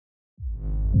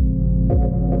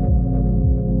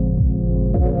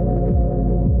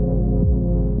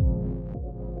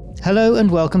Hello and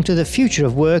welcome to the Future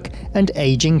of Work and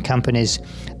Aging Companies,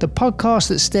 the podcast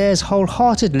that stares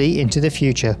wholeheartedly into the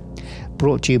future.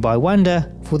 Brought to you by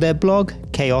Wonder for their blog,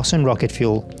 Chaos and Rocket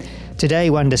Fuel.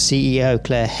 Today, Wonder CEO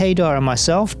Claire Haydar and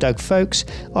myself, Doug Folks,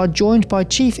 are joined by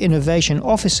Chief Innovation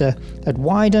Officer at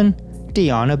Wieden,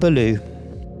 Diana Ballou.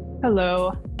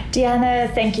 Hello. Diana,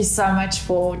 thank you so much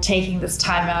for taking this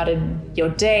time out in your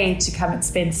day to come and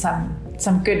spend some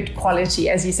good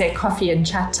quality, as you say, coffee and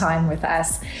chat time with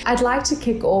us. I'd like to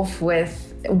kick off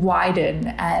with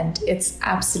Wieden and its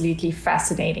absolutely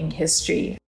fascinating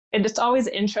history. And it's always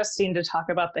interesting to talk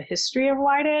about the history of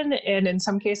Wieden. And in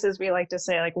some cases, we like to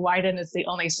say Wieden is the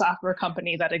only software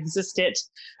company that existed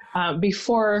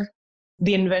before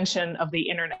the invention of the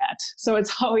internet. So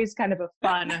it's always kind of a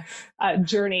fun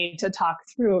journey to talk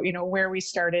through, where we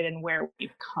started and where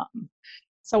we've come.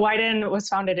 So Wieden was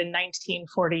founded in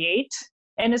 1948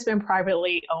 and has been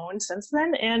privately owned since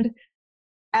then. And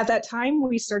at that time,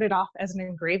 we started off as an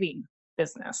engraving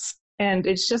business. And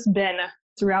it's just been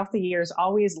throughout the years,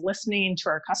 always listening to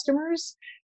our customers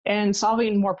and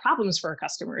solving more problems for our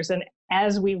customers. And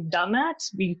as we've done that,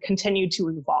 we continue to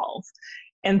evolve.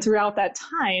 And throughout that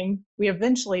time, we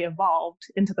eventually evolved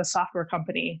into the software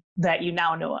company that you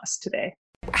now know us today.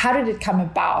 How did it come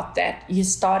about that you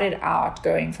started out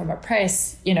going from a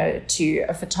press, to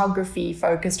a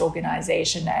photography-focused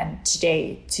organization and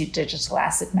today to digital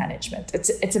asset management?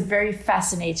 It's a very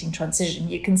fascinating transition.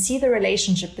 You can see the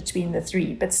relationship between the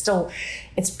three, but still,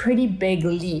 it's pretty big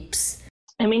leaps.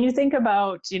 I mean, you think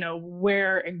about,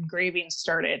 where engraving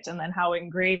started and then how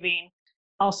engraving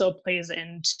also plays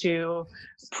into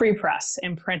pre-press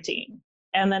and printing.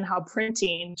 And then how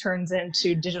printing turns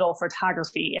into digital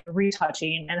photography and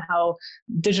retouching, and how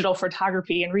digital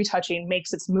photography and retouching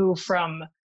makes its move from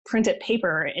printed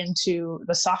paper into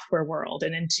the software world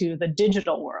and into the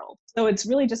digital world. So it's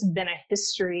really just been a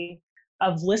history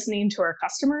of listening to our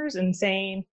customers and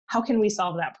saying, how can we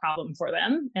solve that problem for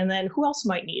them? And then who else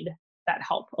might need that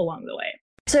help along the way?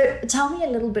 So tell me a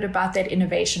little bit about that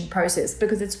innovation process,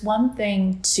 because it's one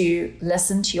thing to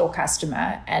listen to your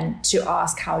customer and to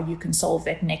ask how you can solve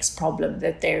that next problem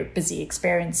that they're busy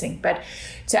experiencing, but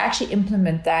to actually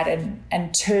implement that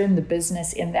and turn the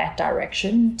business in that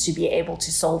direction to be able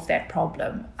to solve that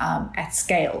problem at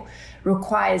scale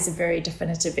requires a very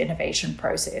definitive innovation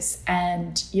process.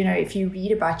 And, if you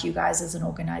read about you guys as an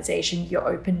organization, you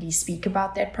openly speak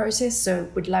about that process. So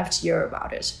would love to hear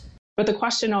about it. But the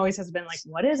question always has been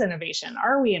what is innovation?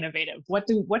 Are we innovative? What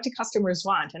do customers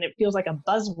want? And it feels like a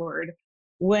buzzword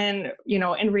when,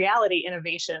 in reality,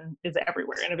 innovation is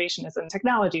everywhere. Innovation is in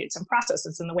technology, it's in process,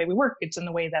 it's in the way we work, it's in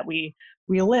the way that we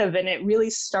live. And it really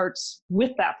starts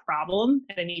with that problem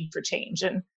and a need for change.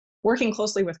 And working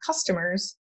closely with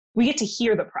customers, we get to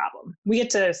hear the problem. We get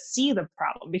to see the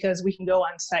problem because we can go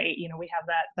on site. We have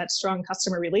that strong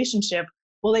customer relationship.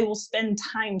 Well, they will spend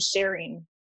time sharing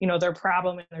their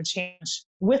problem and their change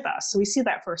with us. So we see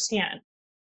that firsthand.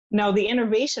 Now, the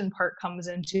innovation part comes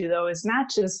into, though, is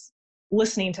not just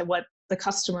listening to what the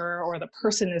customer or the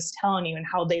person is telling you and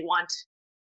how they want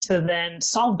to then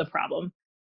solve the problem.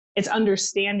 It's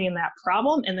understanding that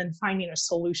problem and then finding a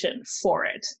solution for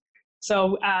it.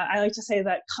 So I like to say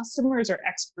that customers are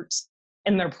experts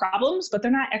in their problems, but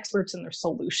they're not experts in their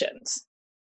solutions.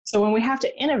 So when we have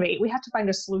to innovate, we have to find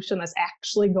a solution that's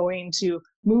actually going to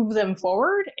move them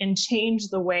forward and change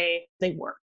the way they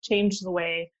work, change the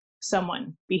way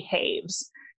someone behaves.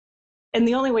 And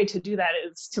the only way to do that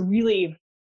is to really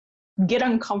get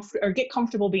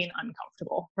comfortable being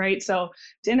uncomfortable, right? So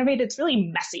to innovate, it's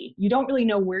really messy. You don't really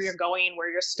know where you're going,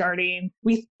 where you're starting.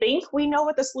 We think we know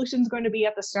what the solution is going to be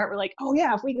at the start. We're like, oh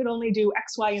yeah, if we could only do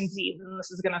X, Y, and Z, then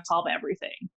this is going to solve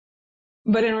everything.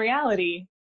 But in reality,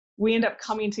 we end up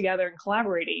coming together and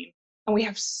collaborating, and we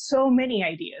have so many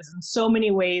ideas and so many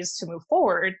ways to move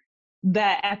forward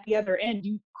that at the other end,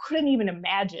 you couldn't even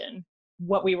imagine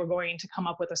what we were going to come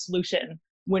up with a solution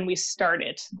when we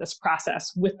started this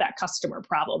process with that customer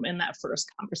problem in that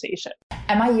first conversation.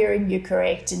 Am I hearing you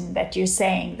correct in that you're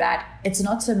saying that it's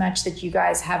not so much that you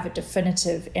guys have a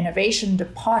definitive innovation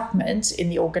department in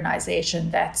the organization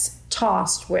that's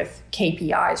tasked with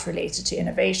KPIs related to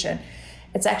innovation?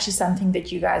 It's actually something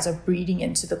that you guys are breeding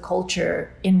into the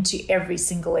culture, into every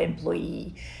single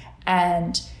employee.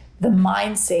 And the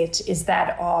mindset is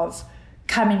that of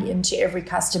coming into every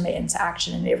customer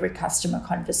interaction and every customer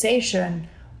conversation,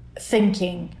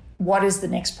 thinking, what is the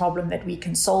next problem that we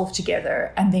can solve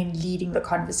together, and then leading the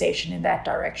conversation in that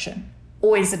direction?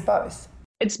 Or is it both?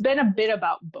 It's been a bit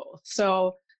about both.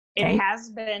 So It has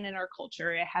been in our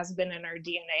culture. It has been in our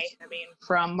DNA. I mean,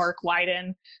 from Mark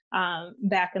Wyden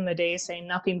back in the day saying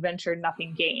nothing ventured,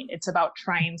 nothing gained. It's about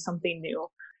trying something new.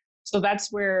 So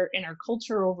that's where in our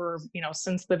culture over,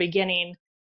 since the beginning,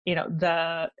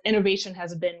 the innovation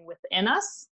has been within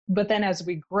us. But then as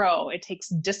we grow, it takes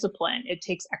discipline, it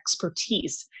takes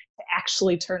expertise to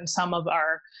actually turn some of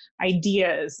our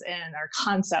ideas and our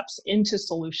concepts into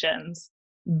solutions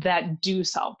that do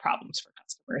solve problems for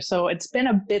customers. So it's been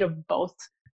a bit of both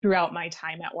throughout my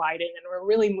time at Wyden, and we're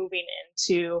really moving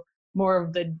into more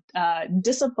of the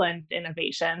disciplined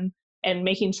innovation and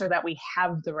making sure that we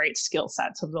have the right skill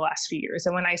sets over the last few years.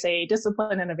 And when I say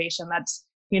disciplined innovation, that's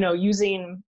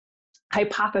using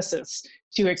hypothesis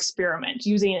to experiment,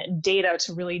 using data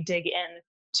to really dig in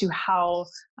to how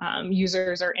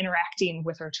users are interacting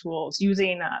with our tools,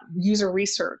 using user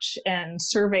research and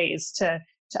surveys to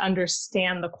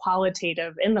understand the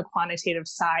qualitative and the quantitative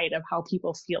side of how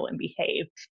people feel and behave.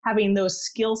 Having those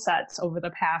skill sets over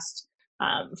the past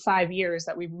 5 years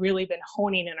that we've really been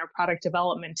honing in our product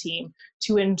development team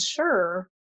to ensure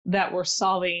that we're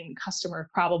solving customer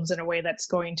problems in a way that's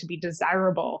going to be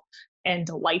desirable and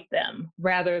delight them,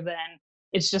 rather than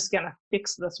it's just going to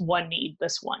fix this one need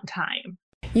this one time.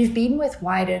 You've been with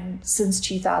Wyden since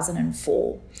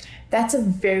 2004. That's a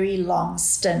very long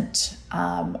stint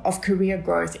of career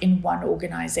growth in one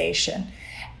organization.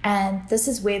 And this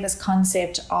is where this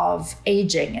concept of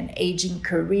aging, an aging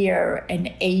career,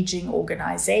 an aging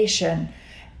organization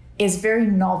is very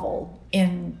novel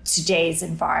in today's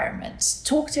environment.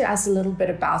 Talk to us a little bit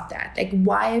about that. Like,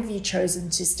 why have you chosen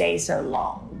to stay so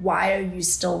long? Why are you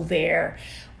still there?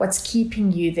 What's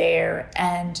keeping you there?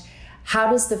 And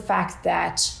how does the fact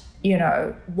that,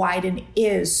 Wyden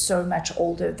is so much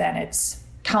older than its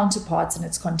counterparts and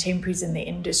its contemporaries in the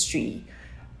industry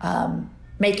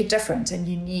make it different and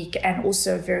unique and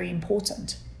also very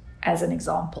important as an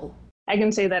example? I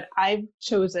can say that I've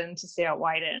chosen to stay at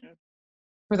Wyden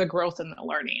for the growth and the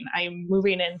learning. I'm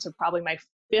moving into probably my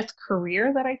 5th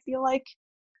career that I feel like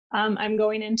I'm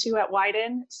going into at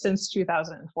Wyden since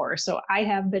 2004. So I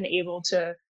have been able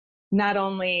to not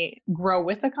only grow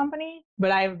with the company,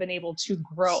 but I have been able to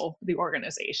grow the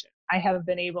organization. I have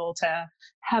been able to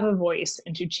have a voice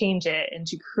and to change it and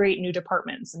to create new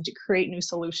departments and to create new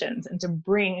solutions and to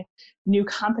bring new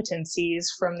competencies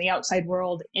from the outside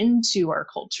world into our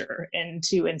culture and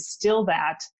to instill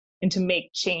that and to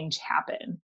make change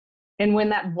happen. And when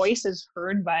that voice is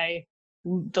heard by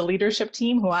the leadership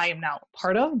team, who I am now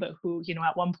part of, but who,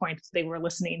 at one point they were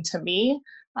listening to me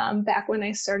back when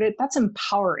I started, that's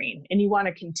empowering. And you want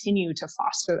to continue to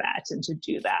foster that and to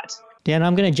do that. Dan,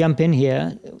 I'm going to jump in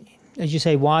here. As you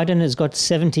say, Wyden has got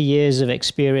 70 years of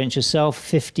experience, yourself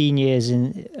 15 years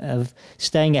of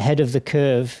staying ahead of the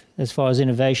curve as far as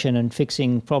innovation and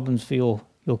fixing problems for your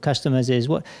customers is.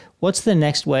 What's the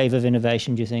next wave of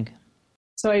innovation, do you think?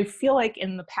 So I feel like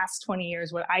in the past 20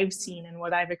 years, what I've seen and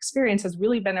what I've experienced has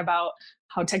really been about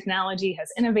how technology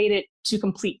has innovated to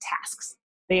complete tasks.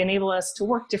 They enable us to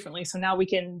work differently. So now we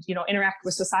can, interact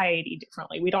with society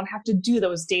differently. We don't have to do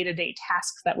those day-to-day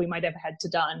tasks that we might have had to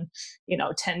done,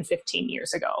 10, 15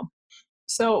 years ago.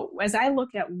 So as I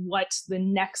look at what the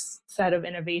next set of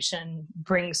innovation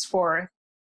brings forth,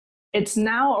 it's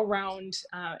now around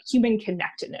human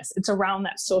connectedness. It's around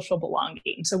that social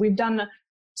belonging. So we've done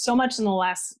so much in the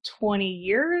last 20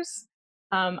 years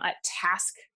at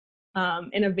task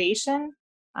innovation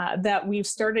that we've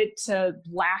started to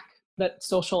lack that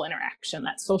social interaction,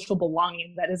 that social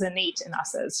belonging that is innate in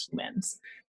us as humans.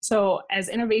 So as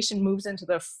innovation moves into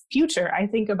the future, I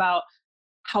think about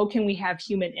how can we have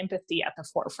human empathy at the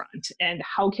forefront and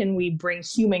how can we bring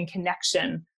human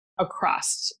connection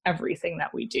across everything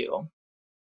that we do.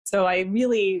 So I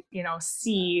really,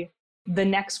 see the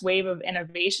next wave of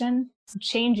innovation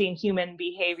changing human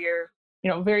behavior,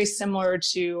 very similar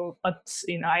to,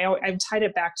 I've tied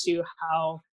it back to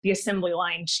how the assembly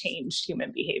line changed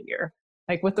human behavior.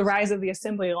 Like with the rise of the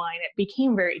assembly line, it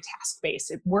became very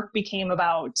task-based. Work became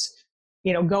about,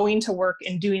 going to work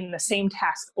and doing the same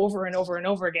task over and over and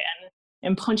over again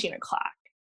and punching a clock.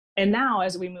 And now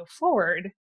as we move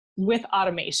forward with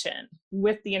automation,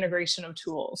 with the integration of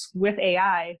tools, with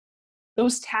AI,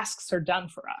 those tasks are done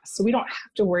for us. So we don't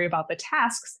have to worry about the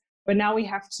tasks, but now we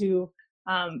have to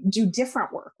do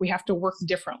different work. We have to work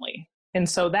differently. And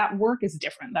so that work is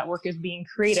different. That work is being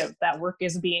creative. That work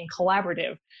is being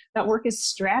collaborative. That work is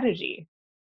strategy.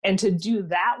 And to do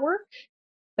that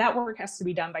work has to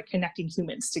be done by connecting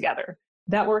humans together.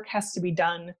 That work has to be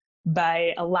done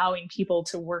by allowing people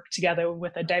to work together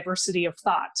with a diversity of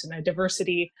thought and a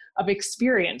diversity of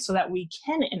experience so that we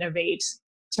can innovate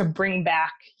to bring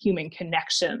back human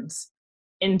connections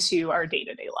into our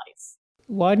day-to-day life.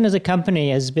 Wieden as a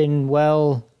company has been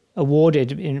well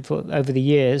awarded over the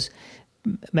years,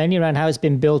 mainly around how it's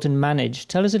been built and managed.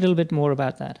 Tell us a little bit more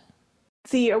about that.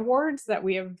 The awards that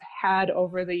we have had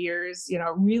over the years,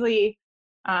 really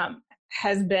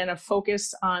has been a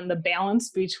focus on the balance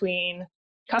between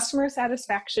customer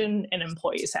satisfaction and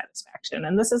employee satisfaction.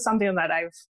 And this is something that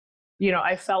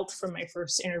I felt from my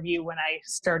first interview when I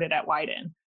started at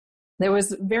Wieden. There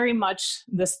was very much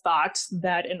this thought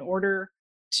that in order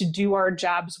to do our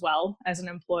jobs well as an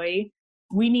employee,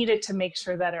 we needed to make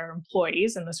sure that our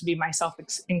employees, and this would be myself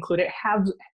included,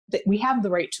 we have the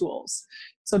right tools.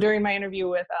 So during my interview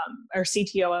with our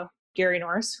CTO, Gary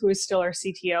Norris, who is still our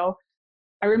CTO,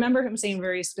 I remember him saying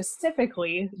very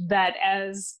specifically that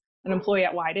as an employee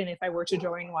at Wieden, if I were to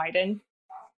join Wieden,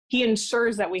 he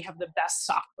ensures that we have the best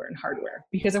software and hardware.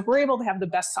 Because if we're able to have the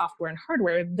best software and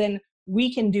hardware, then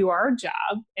we can do our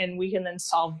job and we can then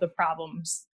solve the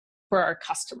problems for our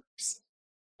customers.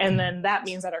 And then that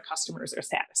means that our customers are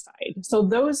satisfied. So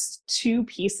those two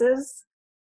pieces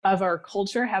of our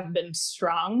culture have been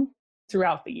strong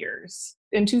throughout the years.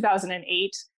 In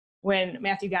 2008, when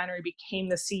Matthew Gonery became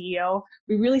the CEO,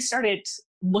 we really started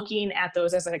looking at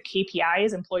those as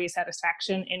KPIs, employee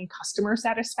satisfaction and customer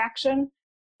satisfaction.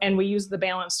 And we used the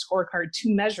balanced scorecard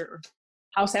to measure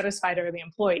how satisfied are the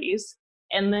employees,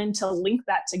 and then to link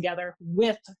that together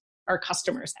with our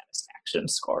customer satisfaction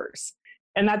scores.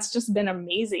 And that's just been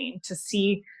amazing to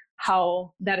see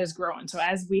how that has grown. So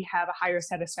as we have a higher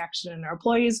satisfaction in our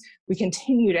employees, we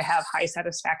continue to have high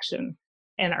satisfaction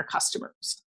in our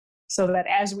customers. So that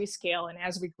as we scale and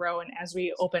as we grow and as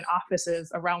we open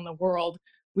offices around the world,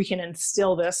 we can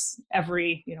instill this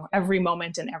every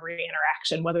moment and every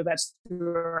interaction, whether that's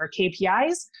through our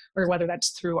KPIs or whether that's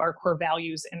through our core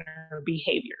values and our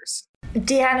behaviors.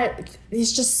 Deanna,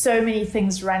 there's just so many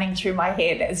things running through my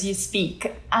head as you speak.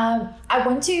 I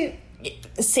want to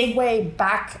segue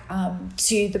back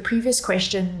to the previous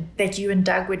question that you and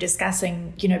Doug were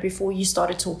discussing, before you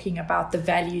started talking about the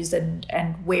values and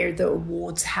where the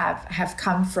awards have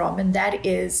come from. And that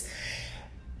is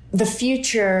the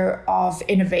future of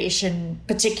innovation,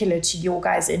 particular to your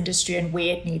guys' industry and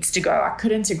where it needs to go. I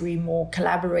couldn't agree more.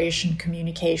 Collaboration,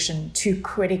 communication, two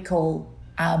critical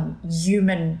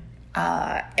human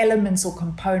elements or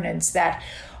components that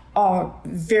are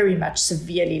very much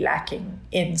severely lacking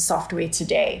in software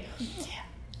today.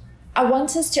 I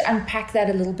want us to unpack that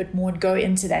a little bit more and go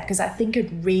into that because I think it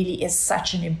really is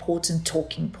such an important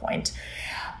talking point.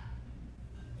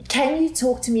 Can you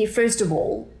talk to me, first of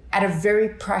all, at a very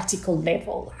practical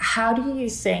level, how do you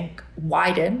think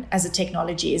Wieden as a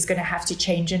technology is going to have to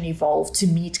change and evolve to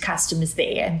meet customers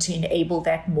there and to enable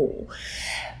that more?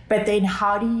 But then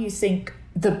how do you think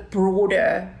the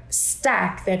broader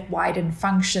stack that Wieden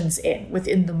functions in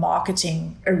within the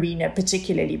marketing arena,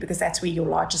 particularly because that's where your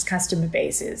largest customer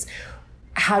base is,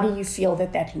 how do you feel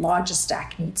that larger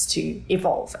stack needs to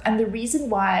evolve? And the reason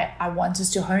why I want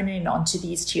us to hone in onto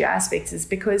these two aspects is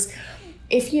because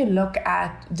if you look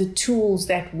at the tools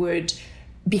that would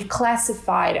be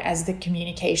classified as the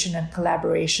communication and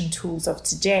collaboration tools of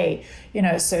today,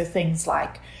 so things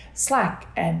like Slack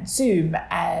and Zoom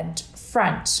and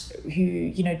Front,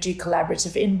 who do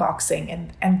collaborative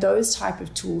inboxing and those type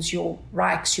of tools, your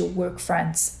Rikes, your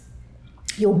Workfronts,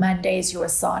 your Mondays, your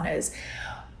Asanas,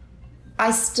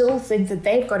 I still think that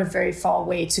they've got a very far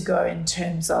way to go in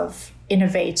terms of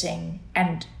innovating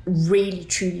and really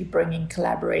truly bringing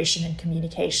collaboration and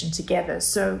communication together.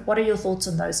 So what are your thoughts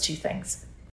on those two things?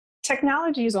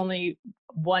 Technology is only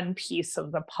one piece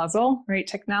of the puzzle, right?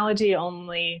 Technology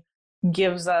only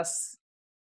gives us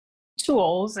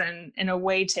tools and in a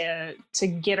way to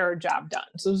get our job done.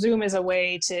 So Zoom is a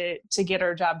way to get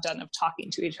our job done of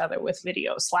talking to each other with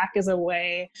video. Slack is a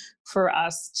way for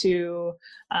us to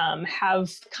have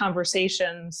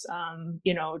conversations,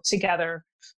 together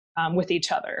with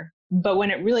each other. But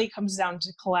when it really comes down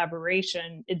to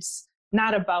collaboration, it's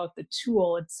not about the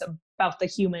tool, it's about the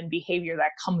human behavior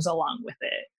that comes along with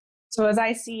it. So as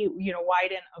I see,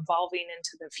 Wieden evolving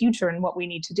into the future and what we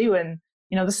need to do, and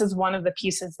this is one of the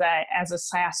pieces that as a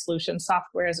SaaS solution,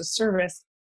 software as a service,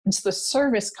 it's the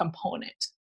service component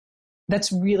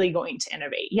that's really going to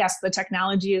innovate. Yes, the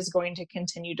technology is going to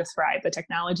continue to thrive. The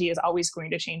technology is always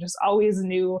going to change. There's always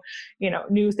new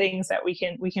things that we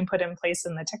can put in place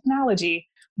in the technology,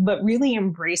 but really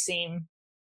embracing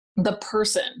the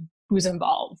person who's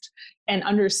involved and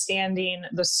understanding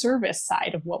the service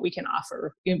side of what we can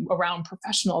offer around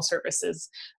professional services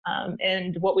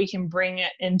and what we can bring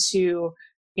into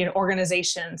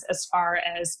organizations as far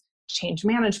as change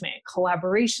management,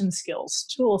 collaboration skills,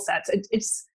 tool sets.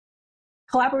 It's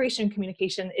collaboration,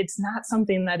 communication, it's not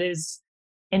something that is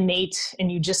innate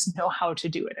and you just know how to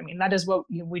do it. I mean, that is what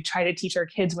we try to teach our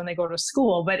kids when they go to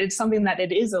school, but it's something that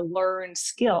it is a learned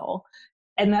skill.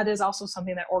 And that is also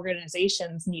something that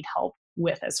organizations need help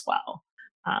with as well.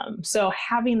 So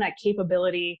having that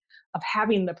capability of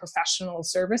having the professional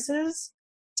services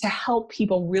to help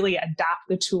people really adopt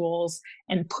the tools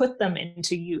and put them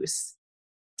into use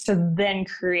to then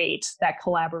create that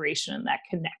collaboration and that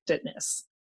connectedness.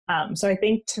 So I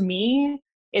think to me,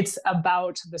 it's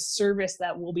about the service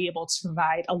that we'll be able to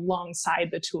provide alongside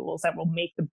the tools that will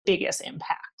make the biggest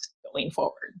impact going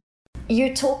forward.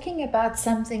 You're talking about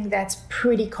something that's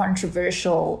pretty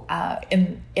controversial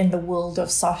in the world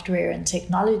of software and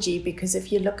technology, because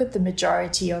if you look at the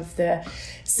majority of the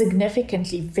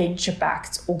significantly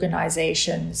venture-backed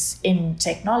organizations in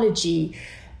technology,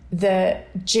 the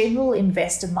general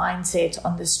investor mindset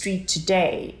on the street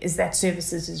today is that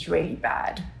services is really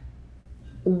bad.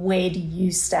 Where do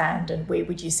you stand, and where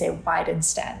would you say Widen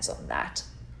stands on that?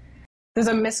 There's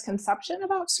a misconception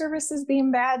about services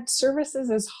being bad. Services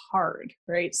is hard,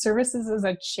 right? Services is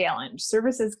a challenge.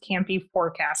 Services can't be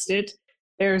forecasted.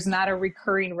 There's not a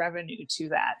recurring revenue to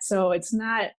that. So it's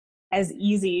not as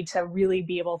easy to really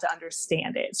be able to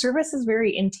understand it. Service is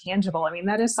very intangible. I mean,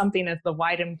 that is something as the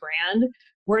Widen brand,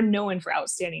 we're known for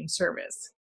outstanding service,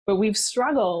 but we've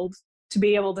struggled to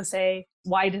be able to say,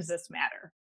 why does this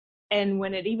matter? And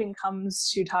when it even comes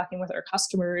to talking with our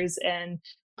customers and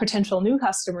potential new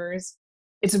customers,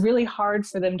 it's really hard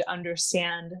for them to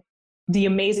understand the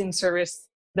amazing service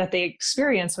that they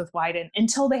experience with Widen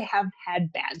until they have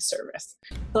had bad service.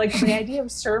 Like the idea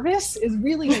of service is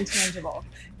really intangible.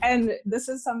 And this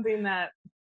is something that,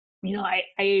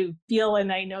 I feel,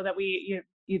 and I know that we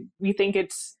think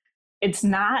it's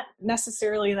not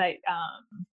necessarily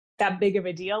that big of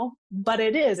a deal, but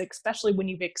it is, especially when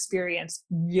you've experienced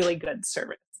really good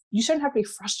service. You shouldn't have to be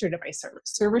frustrated by service.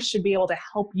 Service should be able to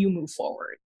help you move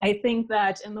forward. I think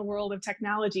that in the world of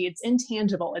technology, it's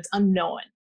intangible, it's unknown.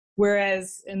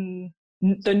 Whereas in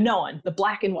the known, the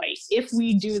black and white, if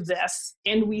we do this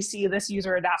and we see this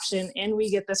user adoption and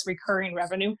we get this recurring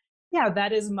revenue, yeah,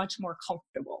 that is much more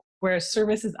comfortable. Whereas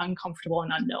service is uncomfortable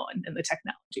and unknown in the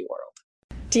technology world.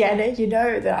 Deanna, you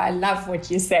know that I love what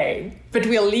you're saying, but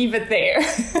we'll leave it there.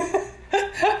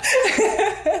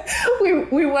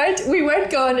 we won't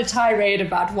go on a tirade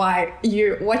about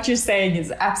what you're saying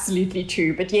is absolutely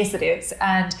true, but yes, it is,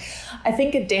 and I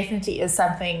think it definitely is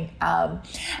something. And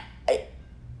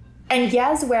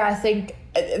here's where I think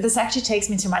this actually takes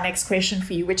me to my next question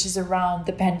for you, which is around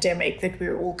the pandemic that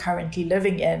we're all currently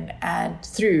living in and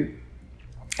through.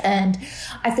 And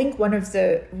I think one of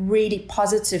the really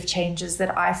positive changes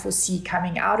that I foresee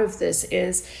coming out of this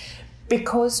is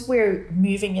because we're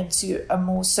moving into a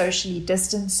more socially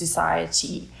distant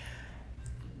society,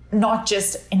 not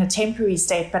just in a temporary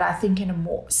state, but I think in a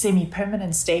more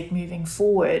semi-permanent state moving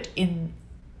forward in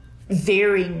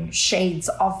varying shades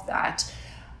of that,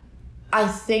 I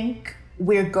think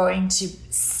we're going to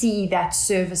see that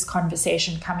service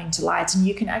conversation coming to light. And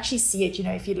you can actually see it,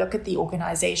 if you look at the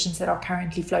organizations that are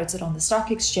currently floated on the stock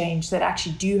exchange that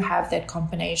actually do have that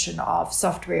combination of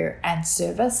software and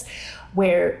service,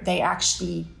 where they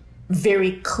actually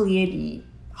very clearly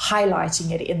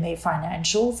highlighting it in their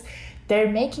financials,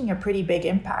 they're making a pretty big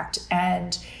impact.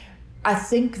 And I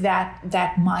think that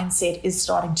that mindset is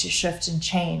starting to shift and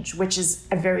change, which is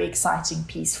a very exciting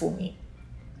piece for me.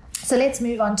 So let's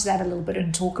move on to that a little bit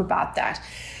and talk about that.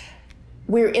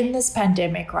 We're in this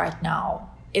pandemic right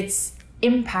now. It's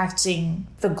impacting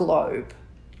the globe.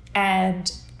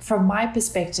 And from my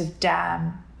perspective,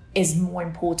 DAM is more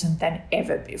important than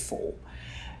ever before.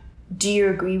 Do you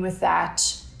agree with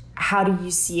that? How do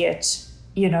you see it,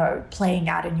 playing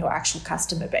out in your actual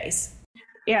customer base?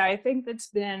 Yeah, I think that's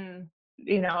been,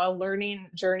 a learning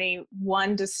journey,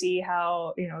 one, to see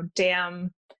how,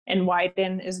 DAM and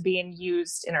Widen is being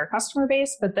used in our customer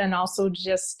base, but then also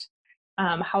just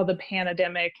how the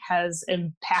pandemic has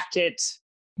impacted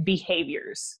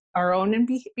behaviors, our own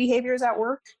behaviors at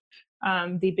work,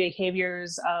 the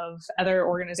behaviors of other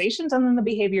organizations, and then the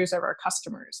behaviors of our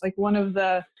customers. Like one of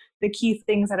the key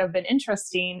things that have been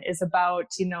interesting is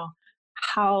about,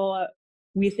 how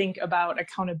we think about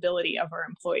accountability of our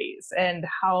employees and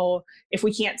how, if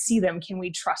we can't see them, can we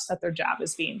trust that their job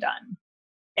is being done?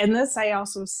 And this I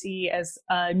also see as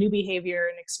a new behavior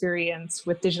and experience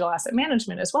with digital asset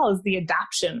management, as well as the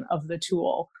adoption of the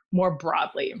tool more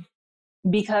broadly,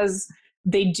 because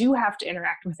they do have to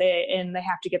interact with it and they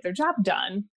have to get their job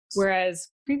done. Whereas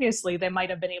previously they might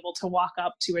have been able to walk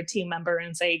up to a team member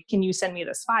and say, can you send me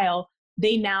this file?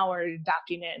 They now are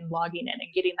adopting it and logging in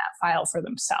and getting that file for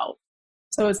themselves.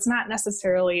 So it's not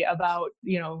necessarily about,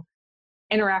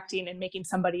 interacting and making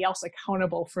somebody else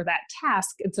accountable for that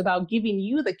task. It's about giving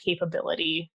you the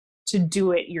capability to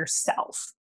do it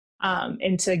yourself,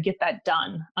 and to get that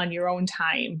done on your own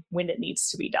time when it needs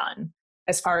to be done,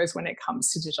 as far as when it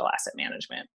comes to digital asset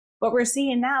management. What we're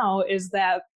seeing now is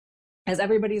that as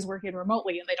everybody's working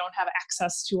remotely and they don't have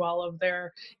access to all of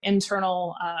their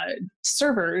internal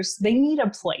servers, they need a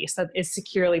place that is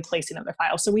securely placing of their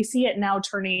files. So we see it now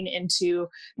turning into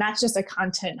not just a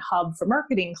content hub for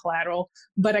marketing collateral,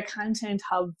 but a content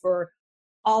hub for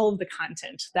all of the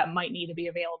content that might need to be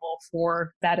available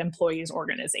for that employee's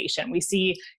organization. We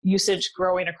see usage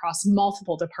growing across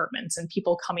multiple departments and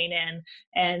people coming in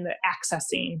and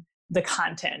accessing the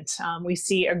content. We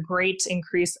see a great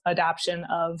increased adoption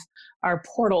of our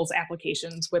portals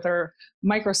applications with our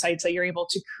microsites that you're able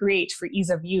to create for ease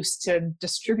of use to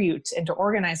distribute and to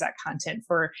organize that content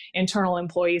for internal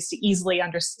employees to easily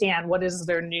understand what is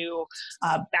their new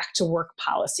back to work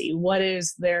policy, what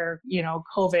is their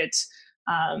COVID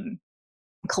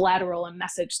collateral and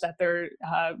message that they're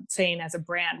saying as a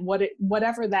brand,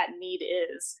 whatever that need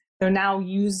is. They're now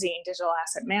using digital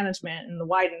asset management and the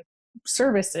Widen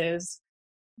services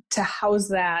to house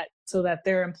that so that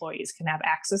their employees can have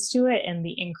access to it, and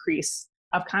the increase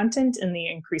of content and the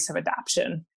increase of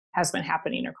adoption has been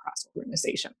happening across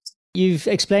organizations. You've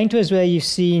explained to us where you've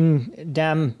seen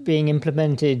DAM being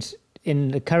implemented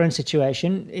in the current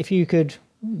situation. If you could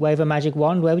wave a magic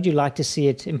wand, where would you like to see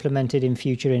it implemented in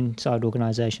future inside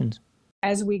organizations?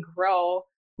 As we grow,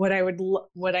 what I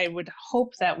would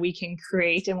hope that we can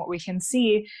create and what we can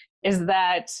see is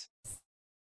that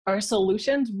our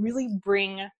solutions really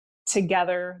bring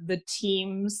together the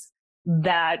teams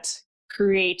that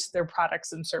create their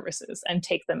products and services and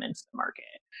take them into the market.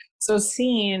 So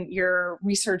seeing your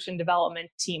research and development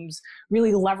teams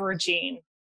really leveraging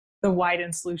the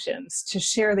Widen solutions to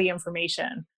share the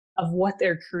information of what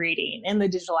they're creating and the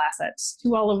digital assets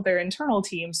to all of their internal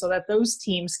teams, so that those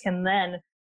teams can then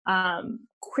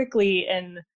quickly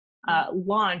and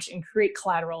launch and create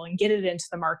collateral and get it into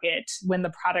the market when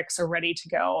the products are ready to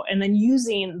go. And then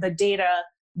using the data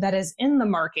that is in the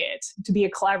market to be a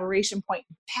collaboration point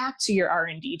back to your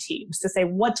R&D teams to say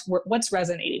what's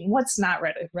resonating, what's not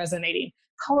resonating,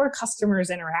 how are customers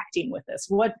interacting with this,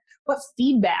 what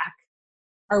feedback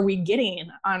are we getting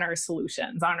on our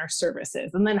solutions, on our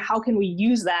services, and then how can we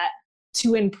use that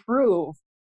to improve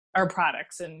our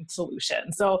products and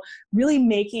solutions. So really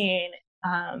making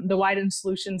the Widen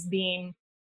solutions being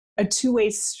a two-way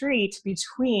street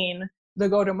between the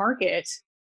go-to-market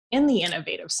and the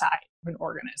innovative side of an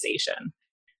organization.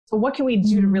 So what can we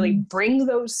do to really bring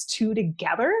those two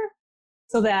together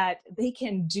so that they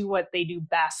can do what they do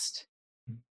best,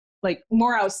 like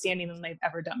more outstanding than they've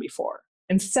ever done before,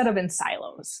 instead of in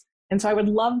silos? And so I would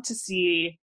love to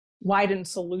see Widen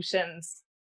solutions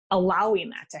allowing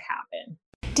that to happen.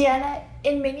 Deanna,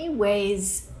 in many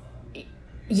ways,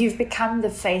 you've become the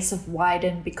face of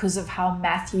Widen because of how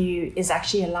Matthew is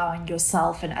actually allowing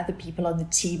yourself and other people on the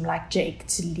team like Jake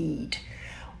to lead.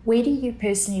 Where do you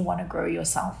personally want to grow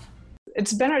yourself?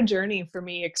 It's been a journey for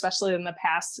me, especially in the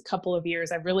past couple of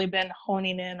years. I've really been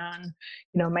honing in on,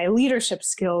 my leadership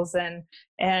skills and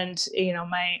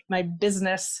my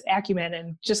business acumen,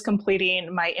 and just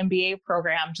completing my MBA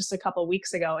program just a couple of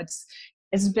weeks ago.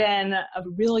 It's been a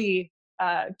really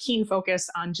keen focus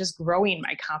on just growing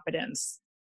my confidence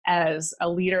as a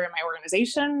leader in my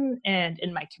organization and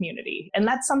in my community. And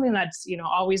that's something that's,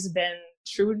 always been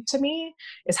true to me,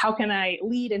 is how can I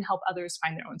lead and help others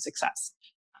find their own success?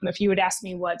 If you would ask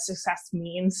me what success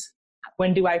means,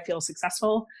 when do I feel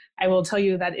successful? I will tell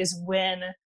you that is when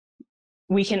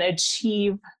we can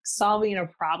achieve solving a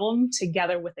problem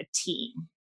together with a team.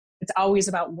 It's always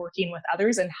about working with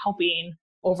others and helping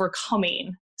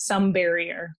overcoming some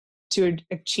barrier to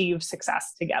achieve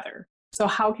success together. So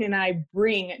how can I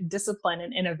bring discipline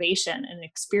and innovation and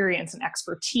experience and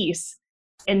expertise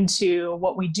into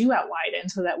what we do at Widen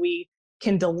so that we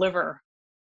can deliver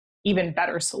even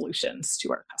better solutions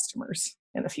to our customers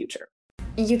in the future?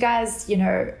 You guys,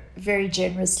 very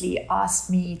generously asked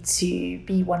me to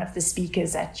be one of the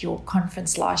speakers at your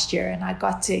conference last year, and I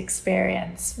got to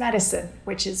experience Madison,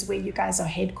 which is where you guys are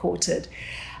headquartered,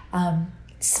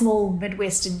 small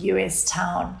Midwestern US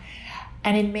town.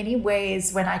 And in many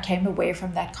ways, when I came away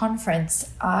from that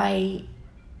conference, I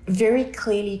very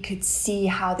clearly could see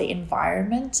how the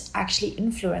environment actually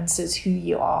influences who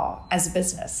you are as a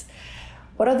business.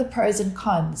 What are the pros and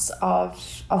cons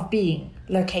of being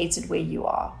located where you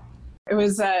are? It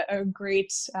was a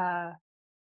great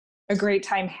a great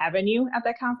time having you at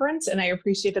that conference. And I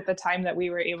appreciated the time that we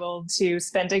were able to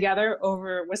spend together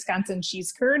over Wisconsin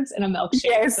cheese curds and a milkshake.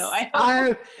 Yes. So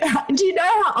do you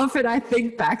know how often I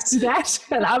think back to that?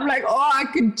 And I'm like, oh,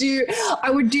 I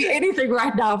would do anything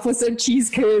right now for some cheese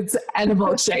curds and a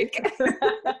milkshake.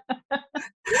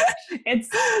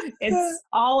 It's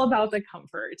all about the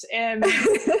comfort. And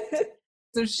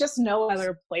there's just no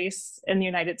other place in the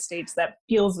United States that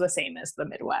feels the same as the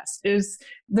Midwest. There's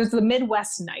the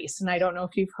Midwest nice. And I don't know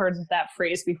if you've heard that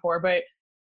phrase before, but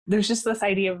there's just this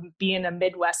idea of being a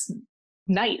Midwest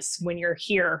nice when you're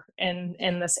here in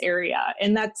this area.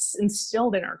 And that's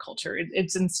instilled in our culture.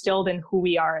 It's instilled in who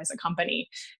we are as a company.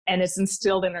 And it's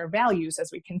instilled in our values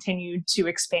as we continue to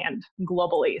expand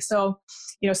globally. So,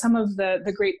 some of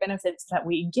the great benefits that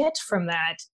we get from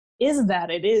that is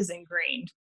that it is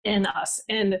ingrained in us.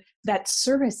 And that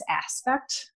service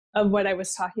aspect of what I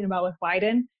was talking about with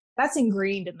Wyden, that's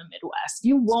ingrained in the Midwest.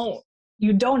 You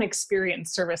don't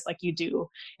experience service like you do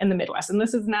in the Midwest. And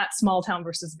this is not small town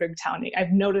versus big town.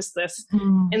 I've noticed this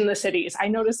in the cities. I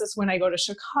notice this when I go to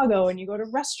Chicago and you go to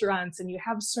restaurants and you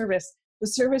have service. The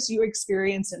service you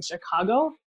experience in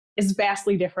Chicago is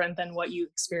vastly different than what you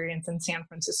experience in San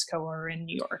Francisco or in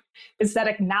New York. It's that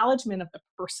acknowledgement of the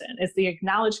person. It's the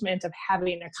acknowledgement of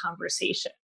having a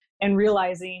conversation and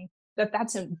realizing that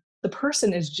the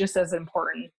person is just as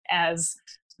important as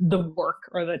the work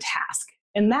or the task.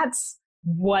 And that's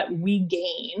what we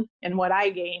gain and what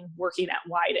I gain working at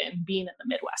Wyden, being in the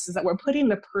Midwest, is that we're putting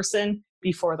the person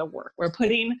before the work. We're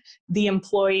putting the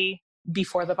employee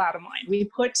before the bottom line. We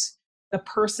put the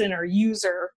person or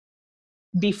user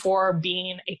before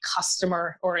being a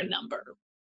customer or a number.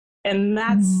 And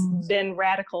that's been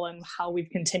radical in how we've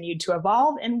continued to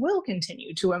evolve and will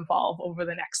continue to evolve over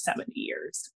the next 70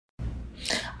 years.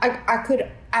 I could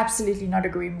absolutely not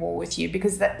agree more with you,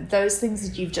 because those things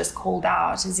that you've just called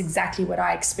out is exactly what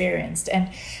I experienced.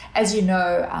 And as you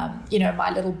know,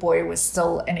 my little boy was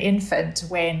still an infant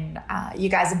when you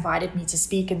guys invited me to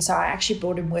speak. And so I actually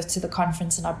brought him with to the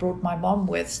conference, and I brought my mom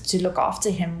with to look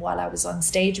after him while I was on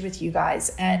stage with you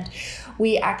guys. And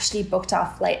we actually booked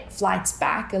our flights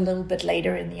back a little bit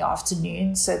later in the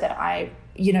afternoon so that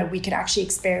we could actually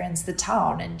experience the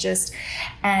town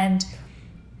and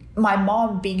my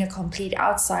mom, being a complete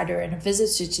outsider and a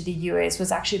visitor to the US,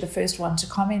 was actually the first one to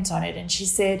comment on it. And she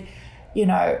said,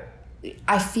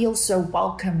 I feel so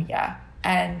welcome here.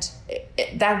 And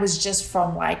that was just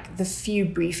from like the few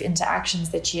brief interactions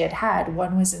that she had had.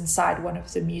 One was inside one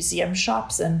of the museum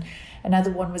shops, and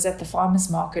another one was at the farmer's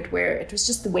market, where it was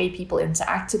just the way people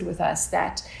interacted with us,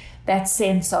 that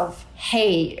sense of,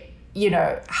 hey,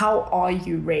 how are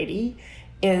you ready?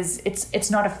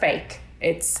 It's not a fake.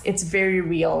 It's very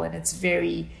real, and it's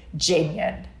very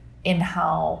genuine in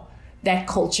how that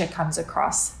culture comes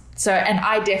across. So, and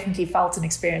I definitely felt and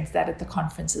experienced that at the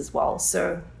conference as well.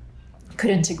 So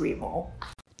couldn't agree more.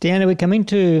 Deanna, we're coming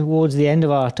towards the end of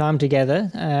our time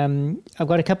together. I've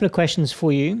got a couple of questions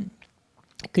for you.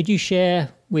 Could you share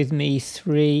with me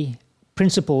 3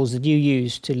 principles that you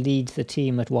use to lead the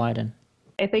team at Wyden?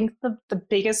 I think the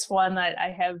biggest one that I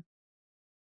have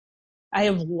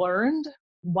learned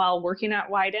while working at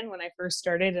Wyden when I first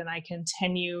started, and I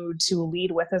continue to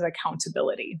lead with, is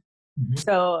accountability. Mm-hmm.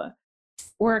 So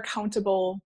we're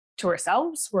accountable to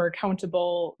ourselves, we're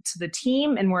accountable to the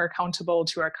team, and we're accountable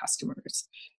to our customers.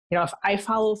 If I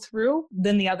follow through,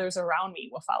 then the others around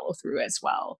me will follow through as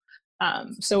well.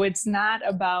 So it's not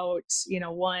about,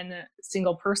 one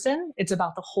single person, it's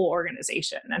about the whole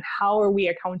organization. And how are we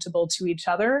accountable to each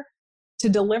other to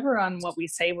deliver on what we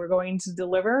say we're going to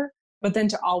deliver, but then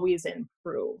to always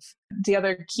improve. The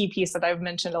other key piece that I've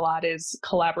mentioned a lot is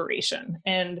collaboration.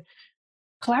 And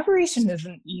collaboration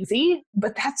isn't easy,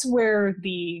 but that's where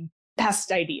the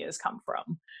best ideas come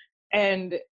from.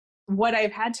 And what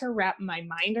I've had to wrap my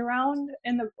mind around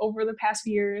over the past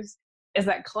few years is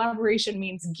that collaboration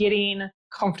means getting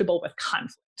comfortable with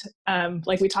conflict.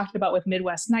 Like we talked about with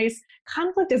Midwest Nice,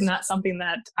 conflict is not something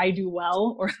that I do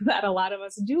well, or that a lot of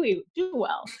us do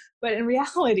well. But in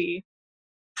reality,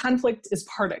 conflict is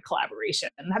part of collaboration.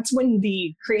 And that's when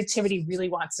the creativity really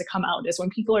wants to come out, is when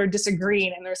people are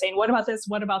disagreeing and they're saying, what about this?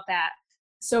 What about that?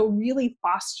 So really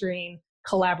fostering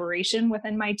collaboration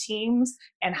within my teams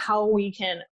and how we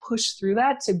can push through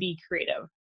that to be creative.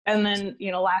 And then,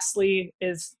 lastly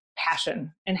is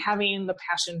passion, and having the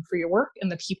passion for your work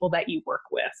and the people that you work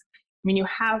with. I mean, you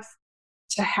have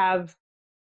to have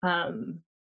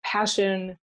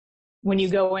passion when you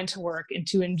go into work and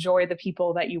to enjoy the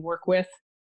people that you work with.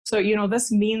 So,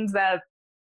 this means that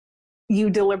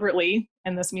you deliberately,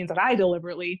 and this means that I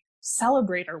deliberately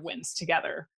celebrate our wins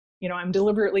together. I'm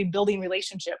deliberately building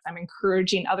relationships. I'm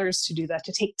encouraging others to do that,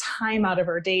 to take time out of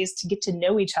our days to get to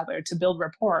know each other, to build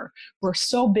rapport. We're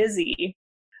so busy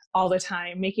all the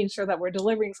time, making sure that we're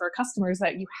delivering for our customers,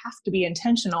 that you have to be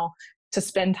intentional to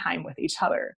spend time with each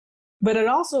other. But it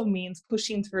also means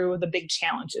pushing through the big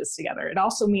challenges together. It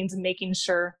also means making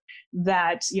sure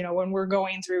that, when we're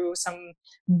going through some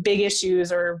big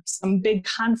issues or some big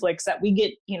conflicts, that we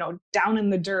get, down in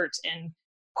the dirt and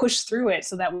push through it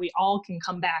so that we all can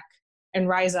come back and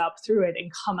rise up through it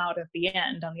and come out at the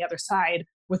end on the other side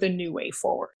with a new way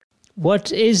forward.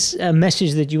 What is a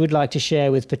message that you would like to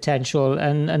share with potential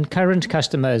and current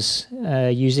customers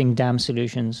using DAM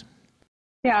solutions?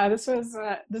 Yeah, this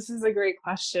is a great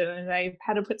question, and I've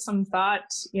had to put some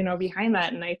thought, behind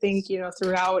that. And I think,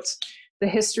 throughout the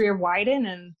history of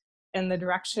Widen and the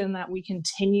direction that we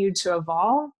continue to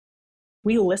evolve,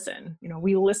 we listen.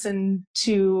 We listen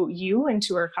to you and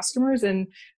to our customers, and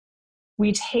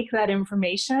we take that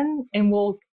information and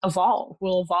we'll evolve.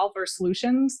 We'll evolve our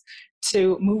solutions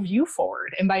to move you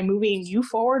forward. And by moving you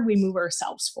forward, we move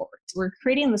ourselves forward. We're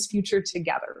creating this future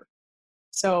together.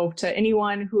 So to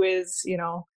anyone who is,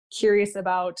 curious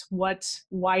about what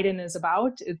Widen is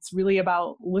about, it's really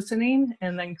about listening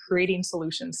and then creating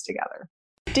solutions together.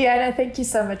 Deanna, thank you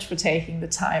so much for taking the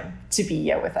time to be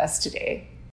here with us today.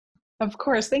 Of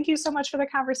course. Thank you so much for the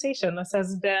conversation. This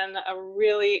has been a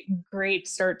really great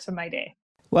start to my day.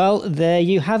 Well, there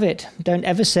you have it. Don't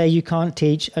ever say you can't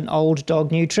teach an old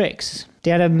dog new tricks.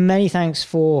 Deanna, many thanks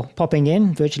for popping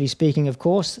in, virtually speaking, of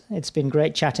course. It's been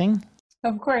great chatting.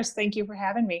 Of course. Thank you for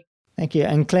having me. Thank you.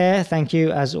 And Claire, thank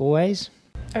you as always.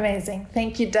 Amazing.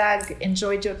 Thank you, Doug.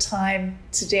 Enjoyed your time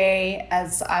today,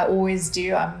 as I always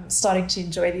do. I'm starting to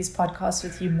enjoy these podcasts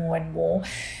with you more and more.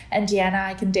 And Deanna,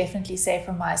 I can definitely say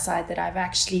from my side that I've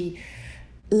actually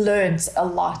learned a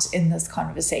lot in this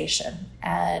conversation.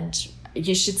 And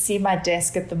you should see my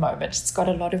desk at the moment. It's got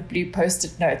a lot of blue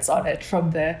Post-it notes on it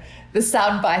from the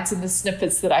sound bites and the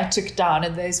snippets that I took down,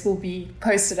 and those will be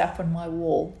posted up on my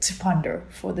wall to ponder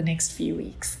for the next few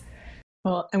weeks.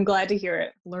 Well, I'm glad to hear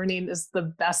it. Learning is the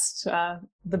best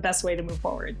way to move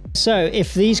forward. So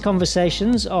if these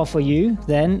conversations are for you,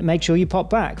 then make sure you pop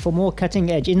back for more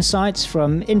cutting-edge insights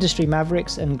from industry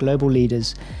mavericks and global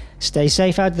leaders. Stay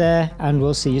safe out there, and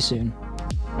we'll see you soon.